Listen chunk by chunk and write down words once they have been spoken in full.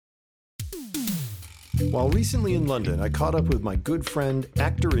While recently in London, I caught up with my good friend,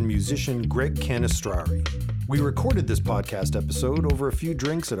 actor and musician Greg Canistrari. We recorded this podcast episode over a few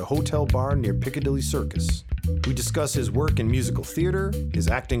drinks at a hotel bar near Piccadilly Circus. We discuss his work in musical theater, his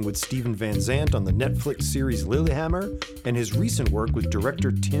acting with Steven Van Zandt on the Netflix series Lilyhammer, and his recent work with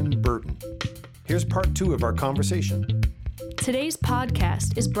director Tim Burton. Here's part 2 of our conversation. Today's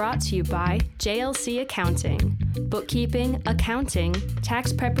podcast is brought to you by JLC Accounting, bookkeeping, accounting,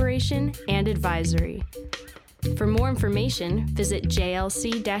 tax preparation, and advisory. For more information, visit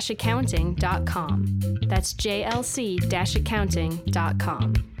jlc-accounting.com. That's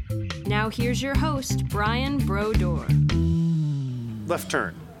jlc-accounting.com. Now here's your host, Brian Brodeur. Left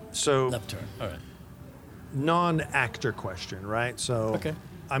turn. So, Left turn, all right. Non-actor question, right? So, Okay.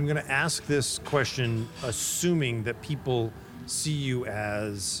 I'm going to ask this question assuming that people see you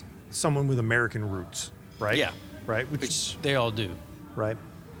as someone with American roots, right? Yeah. Right? Which they all do. Right.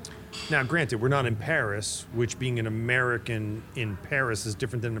 Now, granted, we're not in Paris, which being an American in Paris is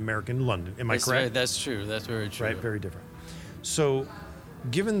different than an American in London. Am I correct? That's true. That's very true. Right, very different. So,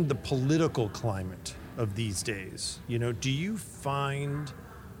 given the political climate of these days, do you find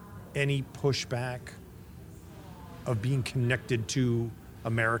any pushback of being connected to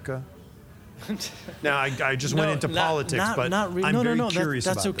America? Now, I just went into politics, but not really. I'm very No, curious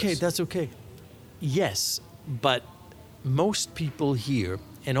that's about okay. this. That's okay. Yes, but most people here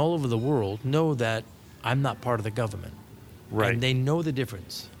and all over the world know that I'm not part of the government. Right. And they know the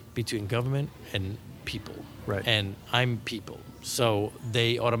difference between government and people. Right. And I'm people. So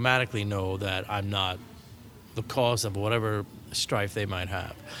they automatically know that I'm not the cause of whatever strife they might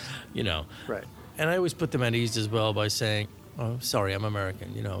have, Right. And I always put them at ease as well by saying, "Oh, sorry, I'm American.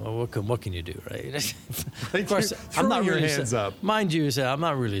 What can you do, right?" Of course, I'm not your really hands up. Mind you, I'm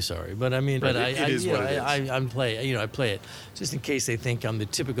not really sorry, but I mean, Right, but it is what it is. I play it just in case they think I'm the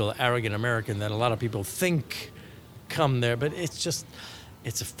typical arrogant American that a lot of people think come there, but it's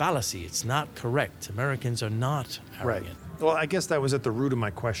a fallacy. It's not correct. Americans are not arrogant. Right. Well, I guess that was at the root of my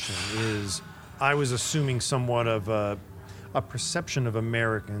question. Is I was assuming somewhat of a perception of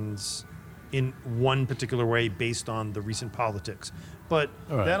Americans in one particular way based on the recent politics. But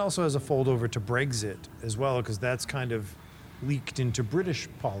Right. that also has a fold over to Brexit as well, because that's kind of leaked into British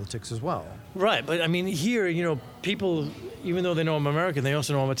politics as well. Right, but I mean, here, people, even though they know I'm American, they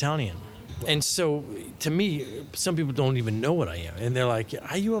also know I'm Italian. And so, to me, some people don't even know what I am. And they're like,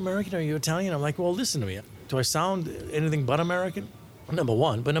 "Are you American? Are you Italian?" I'm like, "Well, listen to me. Do I sound anything but American?" Number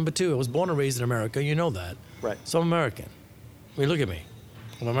one. But number two, I was born and raised in America. You know that. Right. So I'm American. I mean, look at me.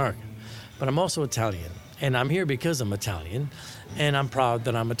 I'm American. But I'm also Italian. And I'm here because I'm Italian. And I'm proud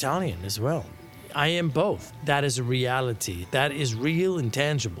that I'm Italian as well. I am both. That is a reality. That is real and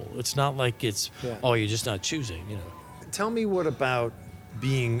tangible. It's not like it's, you're just not choosing, Tell me what about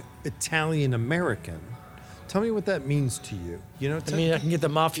being Italian-American. Tell me what that means to you. I mean, I can get the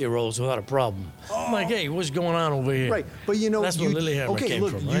mafia roles without a problem. I'm like, "Hey, what's going on over here?" Right, but that's where Lilyhammer came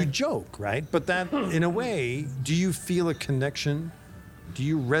from, right? You joke, right? But that, in a way, do you feel a connection? Do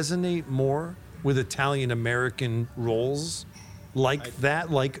you resonate more with Italian-American roles like that?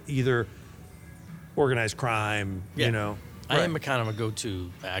 Like either organized crime, I Right. am a kind of a go-to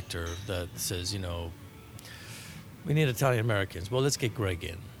actor that says, we need Italian-Americans. Well, let's get Greg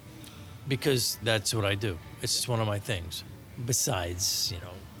in. Because that's what I do. It's just one of my things. Besides,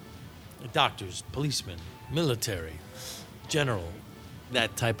 doctors, policemen, military, general,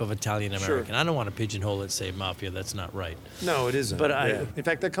 that type of Italian-American. Sure. I don't want to pigeonhole it, say mafia. That's not right. No, it isn't. But in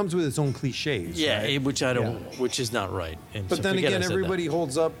fact, that comes with its own cliches. right? which I don't, which is not right. And But so then forget again, I said that. everybody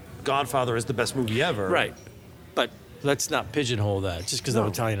holds up Godfather as the best movie ever. Right. But let's not pigeonhole that. Just because I'm No.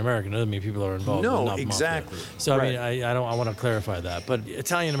 Italian-American doesn't mean people are involved. No, in not exactly. Mafia. So, Right. I mean, I want to clarify that. But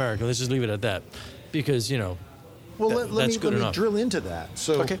Italian-American, let's just leave it at that. Because, Well, let that's me good enough. drill into that.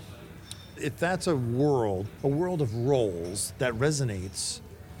 So, Okay. if that's a world of roles that resonates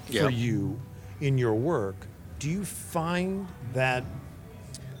Yeah. for you in your work, do you find that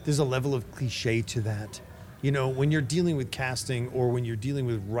there's a level of cliche to that? When you're dealing with casting or when you're dealing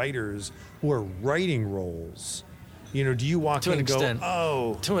with writers who are writing roles, do you walk To in an and go, extent.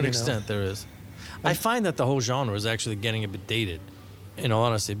 oh, to an extent, there is. I find that the whole genre is actually getting a bit dated, in all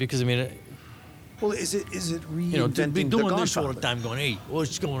honesty. Because, I mean, Well, is it to reinventing be the doing this all Godfather? the time going, "Hey,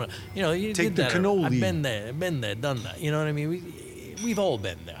 what's going on?" You Take did the that. cannoli. I've been there, done that. You know what I mean? We've all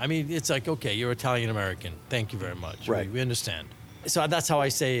been there. I mean, it's like, okay, you're Italian-American. Thank you very much. Right. We understand. So that's how I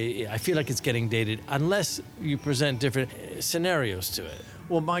say I feel like it's getting dated unless you present different scenarios to it.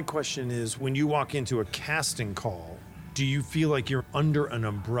 Well, my question is, when you walk into a casting call, do you feel like you're under an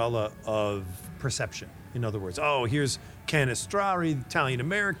umbrella of perception? In other words, oh, here's Canestrari,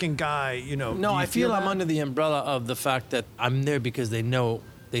 Italian-American guy, you know. No, do you I feel I'm that? under the umbrella of the fact that I'm there because they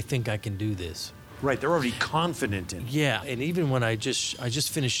think I can do this. Right, they're already confident in it. Yeah, and even when I just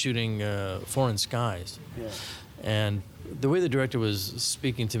finished shooting Foreign Skies, and the way the director was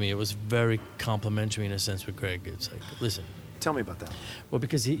speaking to me, it was very complimentary in a sense with Greg. It's like, listen. Tell me about that. Well,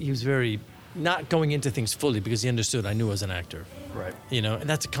 because he was very, not going into things fully because he understood I knew I was an actor. Right. You know, and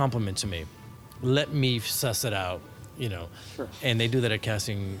that's a compliment to me. Let me suss it out, you know. Sure. And they do that at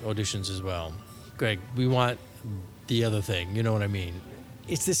casting auditions as well. Greg, we want the other thing, you know what I mean?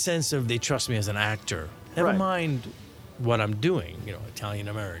 It's the sense of they trust me as an actor. Never Right. mind what I'm doing, you know,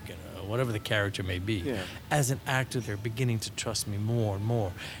 Italian-American, whatever the character may be. Yeah. As an actor, they're beginning to trust me more and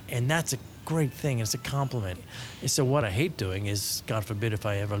more. And that's a great thing. It's a compliment. And so what I hate doing is, God forbid, if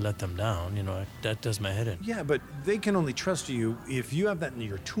I ever let them down, you know, that does my head in. Yeah, but they can only trust you if you have that in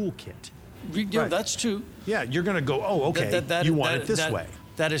your toolkit. Yeah, Right. that's true. Yeah, you're going to go, oh, okay, you want it this way.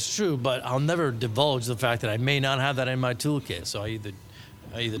 That is true, but I'll never divulge the fact that I may not have that in my toolkit. So I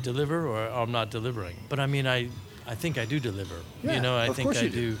either deliver or I'm not delivering. But I mean, I think I do deliver. Yeah, you know, I of think course I you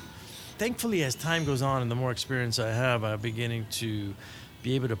do. Thankfully, as time goes on and the more experience I have, I'm beginning to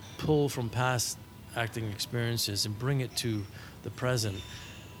be able to pull from past acting experiences and bring it to the present,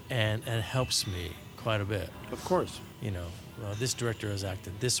 and it helps me quite a bit. Of course. You know, this director has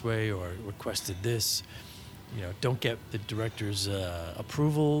acted this way or requested this. You know, don't get the director's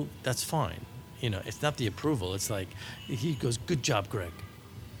approval. That's fine. You know, it's not the approval. It's like he goes, "Good job, Greg."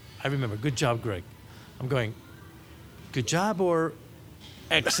 I remember, "Good job, Greg." I'm going, "Good job" or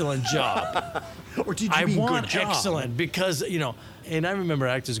 "Excellent job." Or did you I mean want good job? excellent because, you know, and I remember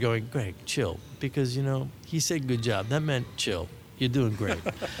actors going, "Greg, chill," because, you know, he said "good job." That meant chill. You're doing great.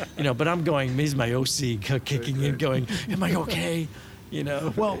 You know, but I'm going, he's my OC kicking in, going, "Am I okay?" You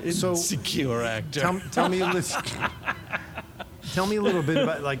know, Well, so- insecure actor. Tell me a little. Tell me a little bit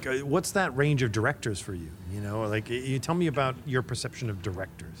about, like, what's that range of directors for you? You know, like, you tell me about your perception of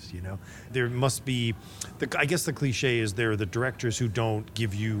directors. You know, there must be, I guess the cliche is there are the directors who don't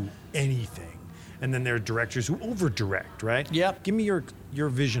give you anything, and then there are directors who over-direct, right? Yep. Give me your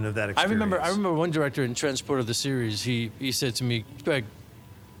vision of that I experience. remember one director in Transport of the series. He said to me, "Greg,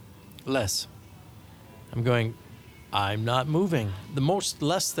 less." I'm going, "I'm not moving. The most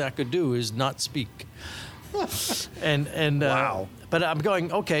less that I could do is not speak." and Wow. But I'm going,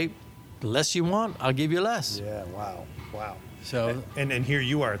 okay, the less you want, I'll give you less. Yeah. Wow. So And here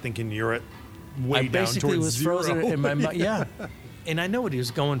you are thinking you're at way I down basically towards was zero. frozen in my mind. Yeah. And I know what he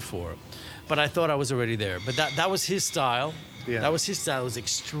was going for, but I thought I was already there. But that was his style. Yeah. That was his style. It was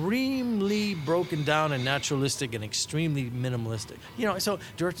extremely broken down and naturalistic and extremely minimalistic. You know, so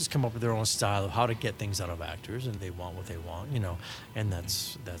directors come up with their own style of how to get things out of actors, and they want what they want, you know, and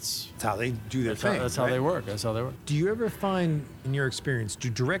that's That's how they do their thing. that's how right? they work. That's how they work. Do you ever find, in your experience, do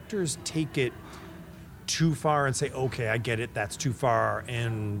directors take it too far and say, okay, I get it, that's too far,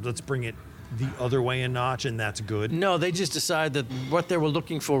 and let's bring it the other way a notch, and that's good? No, they just decide that what they were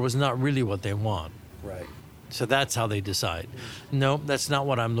looking for was not really what they want. Right. So that's how they decide. No, that's not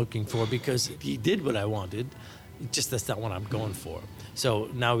what I'm looking for because he did what I wanted. Just that's not what I'm going for. So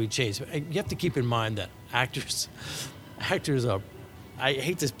now we change. You have to keep in mind that actors are, I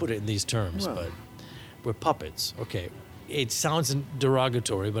hate to put it in these terms, Well. but we're puppets. Okay. It sounds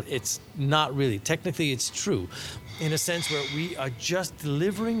derogatory, but it's not really. Technically, it's true in a sense where we are just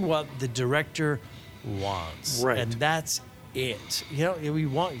delivering what the director wants. Right. And that's it. You know,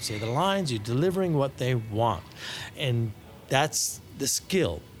 you say the lines, you're delivering what they want. And that's the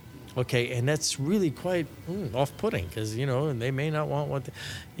skill. Okay, and that's really quite off-putting because, you know, and they may not want what,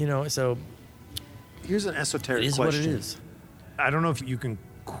 you know, so Here's an esoteric it is question. what it is. I don't know if you can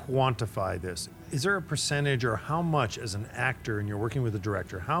quantify this. Is there a percentage or how much, as an actor and you're working with a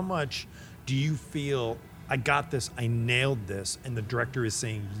director, how much do you feel, I got this, I nailed this, and the director is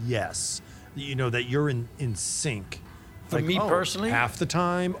saying yes, you know, that you're in sync? For me personally? Half the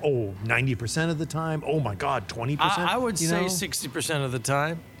time, 90% of the time, oh my God, 20%? I would you say know? 60% of the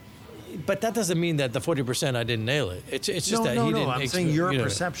time. But that doesn't mean that the 40% I didn't nail it. It's just No, that no, he no, didn't. I'm saying your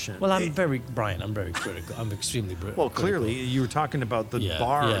perception. Well, I'm very critical. I'm extremely Well, critical. clearly, you were talking about the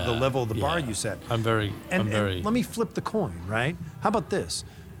bar, the level of the bar you set. I'm very. And let me flip the coin, right? How about this?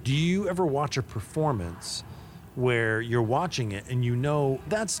 Do you ever watch a performance where you're watching it and you know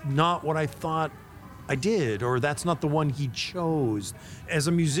that's not what I thought I did, or that's not the one he chose? As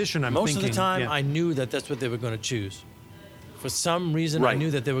a musician, I'm Most thinking... of the time, yeah. I knew that that's what they were going to choose. For some reason, I Right.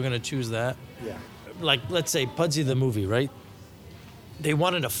 knew that they were going to choose that. Yeah. Like, let's say Pudsey the movie, right? They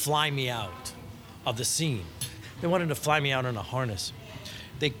wanted to fly me out of the scene. They wanted to fly me out in a harness.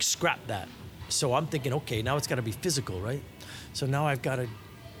 They scrapped that. So I'm thinking, okay, now it's got to be physical, right? So now I've got to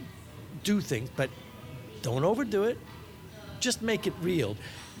do things, but don't overdo it. Just make it real.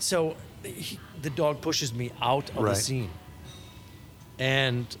 So the dog pushes me out of the scene.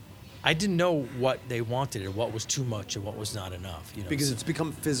 And I didn't know what they wanted or what was too much and what was not enough. Because it's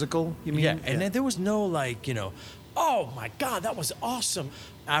become physical, you mean? Yeah, and then there was no oh my God, that was awesome.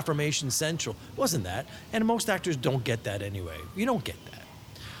 Affirmation Central. It wasn't that. And most actors don't get that anyway. You don't get that.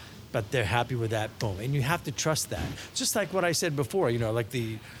 But they're happy with that, boom. And you have to trust that. Just like what I said before, I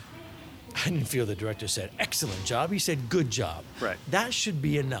didn't feel the director said, excellent job. He said, good job. Right. That should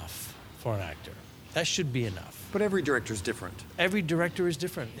be enough for an actor. That should be enough. But every director is different. Every director is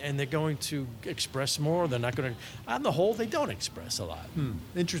different, and they're going to express more. They're not going to, on the whole, they don't express a lot.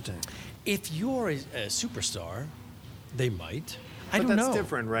 Interesting. If you're a superstar, they might. I But don't that's know.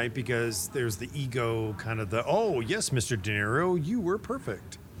 different, right? Because there's the ego, kind of the, oh, yes, Mr. De Niro, you were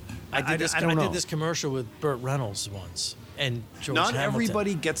perfect. I did don't know. this commercial with Burt Reynolds once, and George Not Hamilton.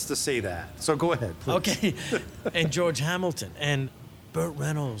 everybody gets to say that. So go ahead, please. Okay, and George Hamilton and Burt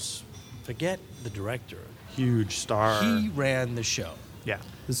Reynolds. Forget the director. Huge star. He ran the show. Yeah.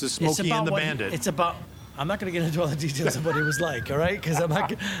 This is Smokey and the Bandit. It's about. I'm not going to get into all the details of what he was like, all right? Because I'm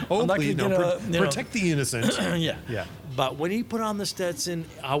not. Oh, I'm not please, gonna no. Protect the innocent. Yeah. Yeah. But when he put on the Stetson,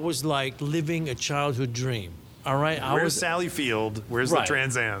 I was like living a childhood dream. All right. Where's Sally Field? Where's Right. the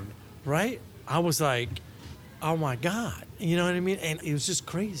Trans Am? Right. I was like, oh my God. You know what I mean? And it was just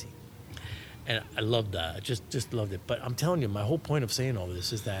crazy. And I loved that. I just loved it. But I'm telling you, my whole point of saying all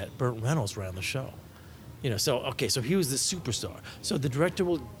this is that Burt Reynolds ran the show. So he was the superstar. So the director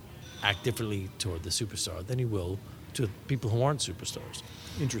will act differently toward the superstar than he will to people who aren't superstars.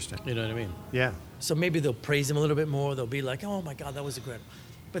 Interesting. You know what I mean? Yeah. So maybe they'll praise him a little bit more. They'll be like, oh my God, that was incredible.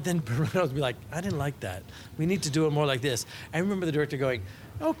 But then Burt Reynolds will be like, I didn't like that. We need to do it more like this. I remember the director going,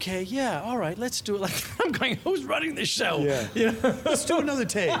 okay, yeah, all right, let's do it like that. I'm going, who's running this show? Yeah. Let's do another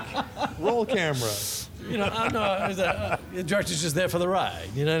take. Roll camera. I don't know. The director's just there for the ride.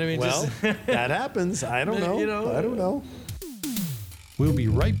 You know what I mean? Well, that happens. I don't know. I don't know. We'll be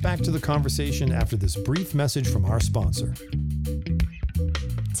right back to the conversation after this brief message from our sponsor.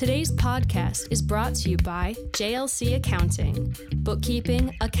 Today's podcast is brought to you by JLC Accounting,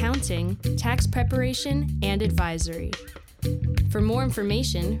 bookkeeping, accounting, tax preparation, and advisory. For more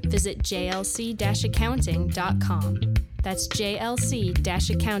information, visit jlc-accounting.com. That's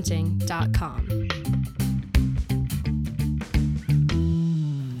jlc-accounting.com.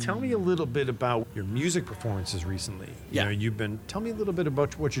 Tell me a little bit about your music performances recently. Yeah. Tell me a little bit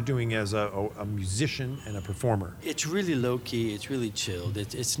about what you're doing as a musician and a performer. It's really low key. It's really chilled.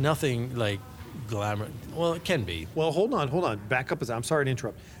 It's nothing like glamour. Well, it can be. Well, hold on. Back up. I'm sorry to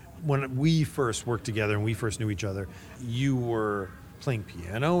interrupt. When we first worked together and we first knew each other, you were playing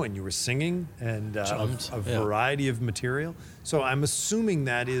piano and you were singing and Drums, a yeah. variety of material. So I'm assuming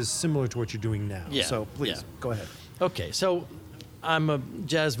that is similar to what you're doing now. Yeah, So please, yeah. go ahead. Okay, so I'm a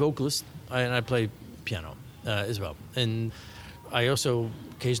jazz vocalist and I play piano as well. And I also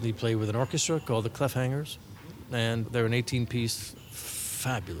occasionally play with an orchestra called the Clefhangers. And they're an 18-piece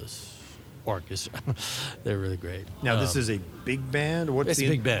fabulous orchestra. They're really great. Now, this is a big band? What's It's a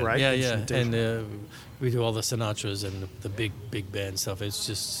big band. Right? Yeah. Instrumentation. And we do all the Sinatras and the big band stuff. It's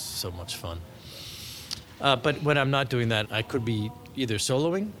just so much fun. But when I'm not doing that, I could be either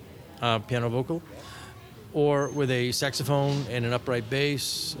soloing, piano vocal, or with a saxophone and an upright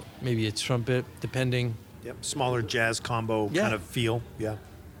bass, maybe a trumpet, depending, Yep. Smaller jazz combo Yeah. kind of feel. Yeah.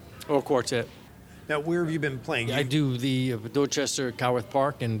 or quartet. Now, where have you been playing? I do the Dorchester, Coworth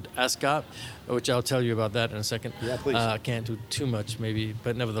Park, and Ascot, which I'll tell you about that in a second. Yeah, please. I can't do too much, maybe,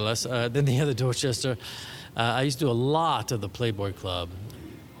 but nevertheless. Then the other Dorchester, I used to do a lot of the Playboy Club.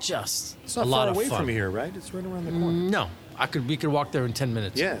 Just It's a not lot far of away fun. from here, right? It's right around the corner. No, we could walk there in 10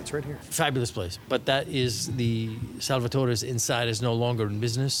 minutes. Yeah, it's right here. Fabulous place. But that is the Salvatore's inside is no longer in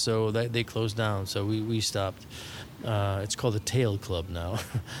business, so they closed down. So we stopped. It's called the Tail Club now.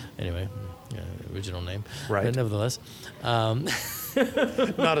 Anyway, original name. Right. But nevertheless.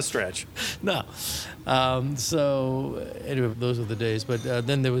 Not a stretch. No. So anyway, those were the days. But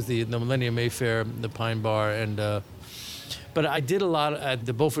then there was the Millennium Mayfair, the Pine Bar, and but I did a lot at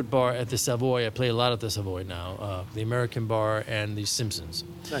the Beaufort Bar at the Savoy. I play a lot at the Savoy now, the American Bar and the Simpsons.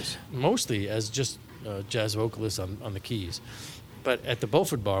 Nice. Mostly as just jazz vocalist on the keys. But at the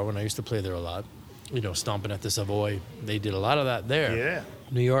Beaufort Bar, when I used to play there a lot, stomping at the Savoy, they did a lot of that there. Yeah.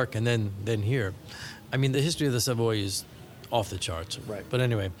 New York, and then here. I mean, the history of the Savoy is off the charts. Right. But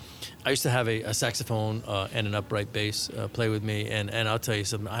anyway, I used to have a saxophone and an upright bass play with me, and I'll tell you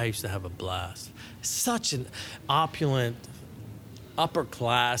something, I used to have a blast. Such an opulent, upper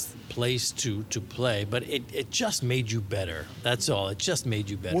class place to play, but it just made you better. That's all. It just made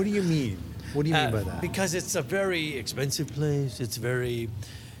you better. What do you mean? What do you mean by that? Because it's a very expensive place. It's very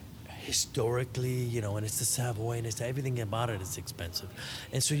historically, and it's the Savoy, and it's everything about it is expensive.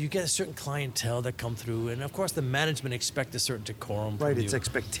 And so you get a certain clientele that come through, and of course the management expect a certain decorum from Right, you. it's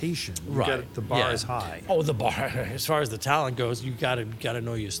expectation. The bar Yeah. is high. Oh, the bar. As far as the talent goes, you gotta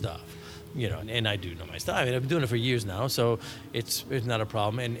know your stuff. And I do know my stuff. I mean, I've been doing it for years now, so it's not a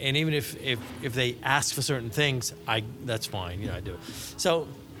problem. And even if they ask for certain things, that's fine. I do it. So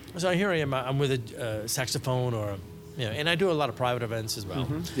here I am. I'm with a saxophone and I do a lot of private events as well.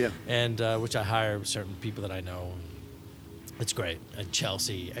 Yeah. And which I hire certain people that I know. It's great. At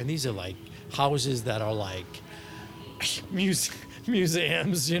Chelsea, and these are like houses that are like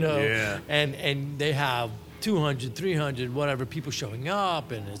museums, Yeah. And they have 200, 300, whatever people showing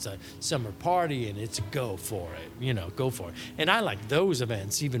up, and it's a summer party, and it's a go for it. And I like those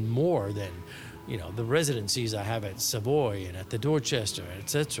events even more than, the residencies I have at Savoy and at the Dorchester,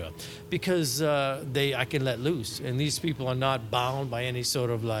 etc., because I can let loose, and these people are not bound by any sort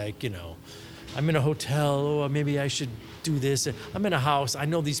of I'm in a hotel, or maybe I should do this. I'm in a house. I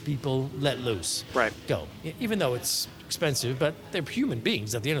know these people. Let loose. Right. Go. Even though it's expensive, but they're human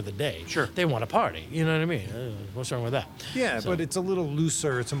beings at the end of the day. Sure. They want to party. You know what I mean? What's wrong with that? Yeah, So- but it's a little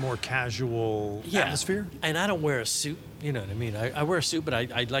looser. It's a more casual atmosphere. And I don't wear a suit. You know what I mean? I wear a suit, but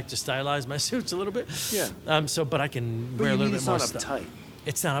I like to stylize my suits a little bit. Yeah. But I can But wear a you little mean bit it's more not stuff. uptight.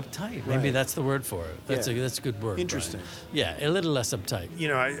 It's not uptight. Maybe Right. that's the word for it. That's Yeah. a good word. Brian. Interesting. Yeah, a little less uptight.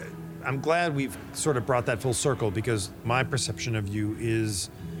 I'm glad we've sort of brought that full circle, because my perception of you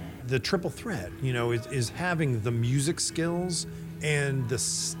is the triple threat, is having the music skills and the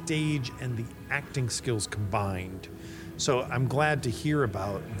stage and the acting skills combined. So I'm glad to hear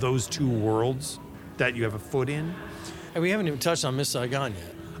about those two worlds that you have a foot in. And we haven't even touched on Miss Saigon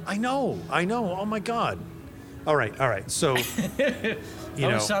yet. I know. Oh my God. All right. So, How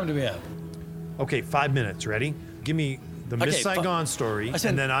much time do we have? okay, 5 minutes. Ready? Give me the Miss Okay, Saigon story, I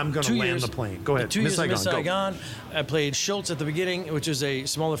spent and then I'm going to 2 land years- the plane. Go ahead. 2 years in Miss go. Saigon. I played Schultz at the beginning, which is a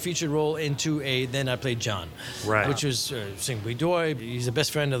smaller featured role, then I played John, Right. which was Sing Bouidoy. He's the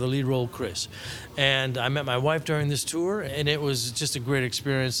best friend of the lead role, Chris. And I met my wife during this tour, and it was just a great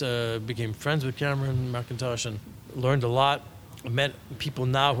experience. Became friends with Cameron McIntosh and learned a lot. I met people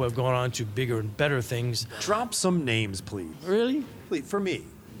now who have gone on to bigger and better things. Drop some names, please. Really? Please, for me.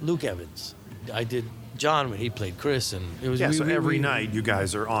 Luke Evans. I did John when he played Chris, and it was Yeah, we- so we- every we- night you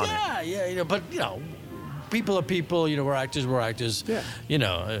guys are on it. Yeah, but people are people. We're actors. Yeah. Doing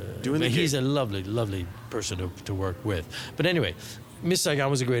the but he's gig. a lovely, lovely person to work with. But anyway, Miss Saigon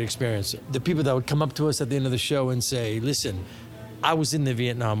was a great experience. The people that would come up to us at the end of the show and say, "Listen, I was in the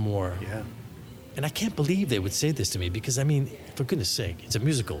Vietnam War." Yeah. And I can't believe they would say this to me, because I mean, for goodness sake, it's a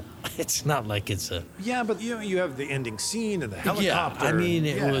musical. It's not like it's a. Yeah, but you have the ending scene and the helicopter. Yeah, I mean,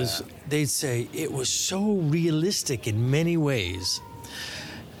 and- they'd say it was so realistic in many ways.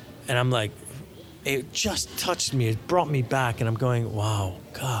 And I'm like, it just touched me. It brought me back. And I'm going, wow,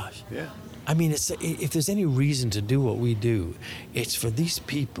 gosh. Yeah. I mean, if there's any reason to do what we do, it's for these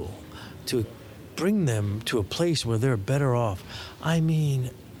people to bring them to a place where they're better off. I mean,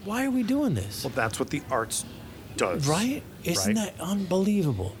 why are we doing this? Well, that's what the arts does. Right? Isn't Right? that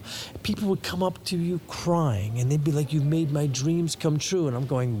unbelievable? People would come up to you crying, and they'd be like, "You've made my dreams come true." And I'm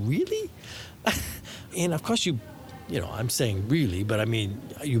going, "Really?" And of course, I'm saying really, but I mean,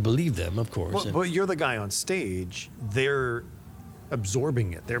 you believe them, of course. Well, And but you're the guy on stage. They're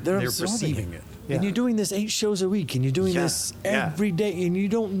absorbing it. They're absorbing perceiving it. And you're doing this 8 shows a week, and you're doing Yeah, this yeah. every day, and you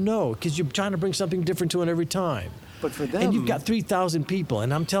don't know, because you're trying to bring something different to it every time. But for them, And you've got 3,000 people,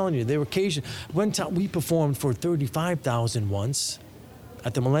 and I'm telling you, there were occasions. One time we performed for 35,000 once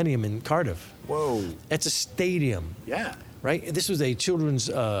at the Millennium in Cardiff. whoa, It's a stadium, yeah, right? This was a children's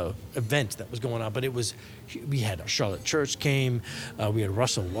event that was going on, but we had Charlotte Church came, we had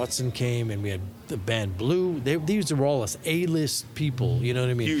Russell Watson came, and we had the band Blue. These were all us A-list people, you know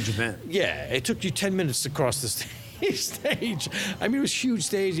what I mean? Huge event. Yeah, it took you 10 minutes to cross the stage. I mean, it was a huge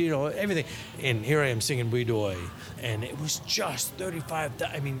stage, everything. And here I am singing Bouidoy, and it was just 35.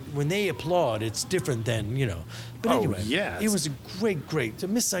 I mean, when they applaud, it's different than, But Oh, anyway, yeah. it was a great. So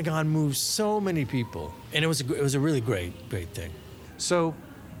Miss Saigon moved so many people, and it was a really great thing. So,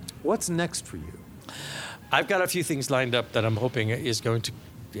 what's next for you? I've got a few things lined up that I'm hoping is going to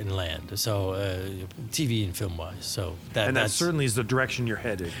land. So TV and film wise. So And that that's certainly is the direction you're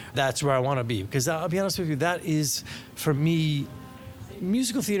headed. that's where I want to be, because I'll be honest with you, that is for me.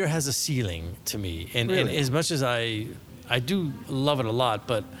 Musical theater has a ceiling to me, and Really? as much as I do love it a lot,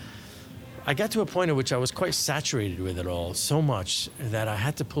 but I got to a point at which I was quite saturated with it all so much that I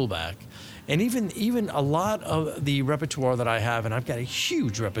had to pull back. And even a lot of the repertoire that I have, and I've got a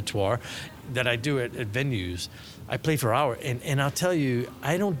huge repertoire that I do at venues, I play for hours. And I'll tell you,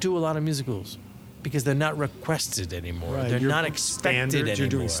 I don't do a lot of musicals because they're not requested anymore. Right. They're not expected anymore. You're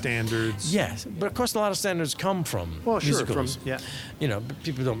doing standards. Yes, but of course a lot of standards come from musicals. Yeah. You know,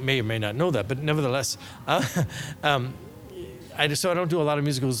 people may or may not know that, but nevertheless, I don't do a lot of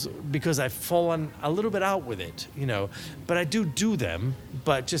musicals because I've fallen a little bit out with it, you know. But I do them,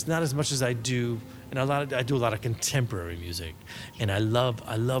 but just not as much as I do. And I do a lot of contemporary music, and I love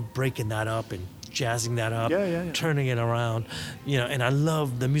breaking that up and jazzing that up, turning it around, you know. And I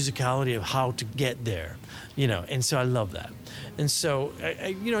love the musicality of how to get there, you know. And so I love that. And so,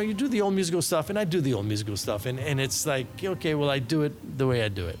 you know, you do the old musical stuff, and I do the old musical stuff, and it's like, okay, well, I do it the way I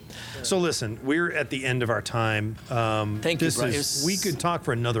do it. So listen, we're at the end of our time. Thank you, Brian. We could talk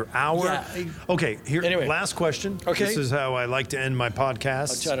for another hour. Yeah, okay, here. Anyway. Last question. Okay. This is how I like to end my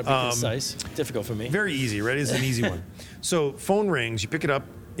podcast. I'll try to be concise. Difficult for me. Very easy. Ready? It's an easy one. So phone rings. You pick it up.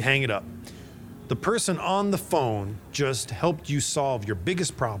 You hang it up. The person on the phone just helped you solve your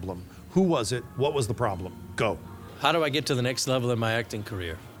biggest problem. Who was it? What was the problem? Go. How do I get to the next level in my acting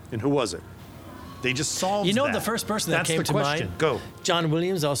career? And who was it? They just solved You know, that. the first person that That's came the to question. mind. Go. John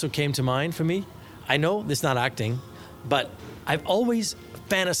Williams also came to mind for me. I know it's not acting, but I've always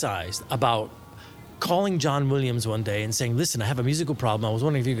fantasized about calling John Williams one day and saying, listen, I have a musical problem. I was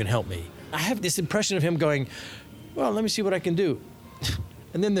wondering if you can help me. I have this impression of him going, well, let me see what I can do.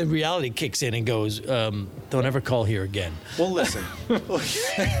 And then the reality kicks in and goes, don't ever call here again. Well, listen.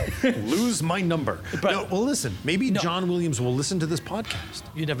 Lose my number. But- well, listen. Maybe John Williams will listen to this podcast.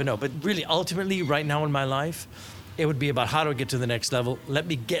 You never know. But really, ultimately, right now in my life, it would be about how do I get to the next level? Let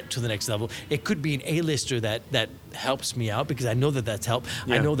me get to the next level. It could be an A-lister that helps me out because I know that's helped.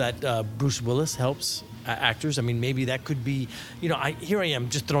 Yeah. I know that Bruce Willis helps actors. I mean, maybe that could be, you know, here I am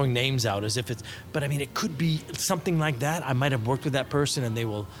just throwing names out as if it's, but I mean, it could be something like that. I might have worked with that person and they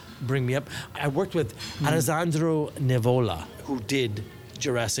will bring me up. I worked with Alessandro Nivola, who did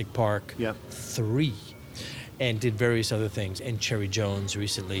Jurassic Park 3 and did various other things, and Cherry Jones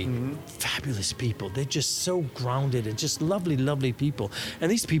recently. Fabulous people. They're just so grounded and just lovely, lovely people. And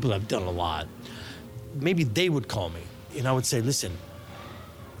these people have done a lot. Maybe they would call me and I would say, listen,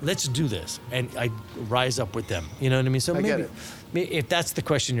 let's do this. And I'd rise up with them. You know what I mean? So I get it. If that's the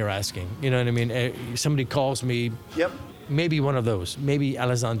question you're asking, you know what I mean? Somebody calls me, maybe one of those, maybe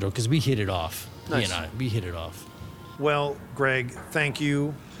Alessandro, because we hit it off. Nice. You know, we hit it off. Well, Greg, thank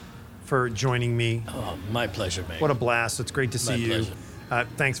you for joining me. Oh, my pleasure, man. What a blast. It's great to see My you. pleasure.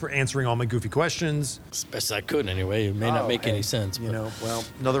 Thanks for answering all my goofy questions. As best I could, anyway. It may not make any sense. You But know, well,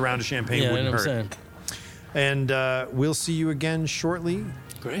 another round of champagne yeah, I wouldn't know what hurt. I'm saying. And we'll see you again shortly.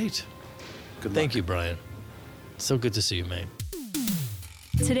 Great. Good Thank luck. you, Brian. So good to see you, man.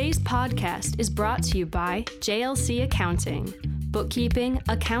 Today's podcast is brought to you by JLC Accounting, bookkeeping,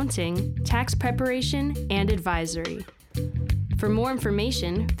 accounting, tax preparation, and advisory. For more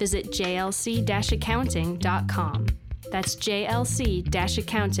information, visit jlc-accounting.com. That's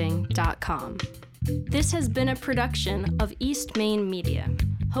jlc-accounting.com. This has been a production of East Main Media,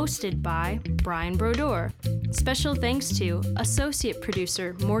 hosted by Brian Brodeur. Special thanks to Associate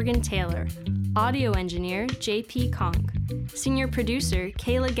Producer Morgan Taylor, Audio Engineer JP Conk, Senior Producer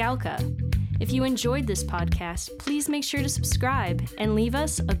Kayla Galka. If you enjoyed this podcast, please make sure to subscribe and leave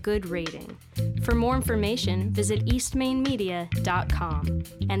us a good rating. For more information, visit eastmainmedia.com.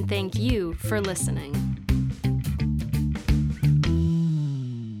 And thank you for listening.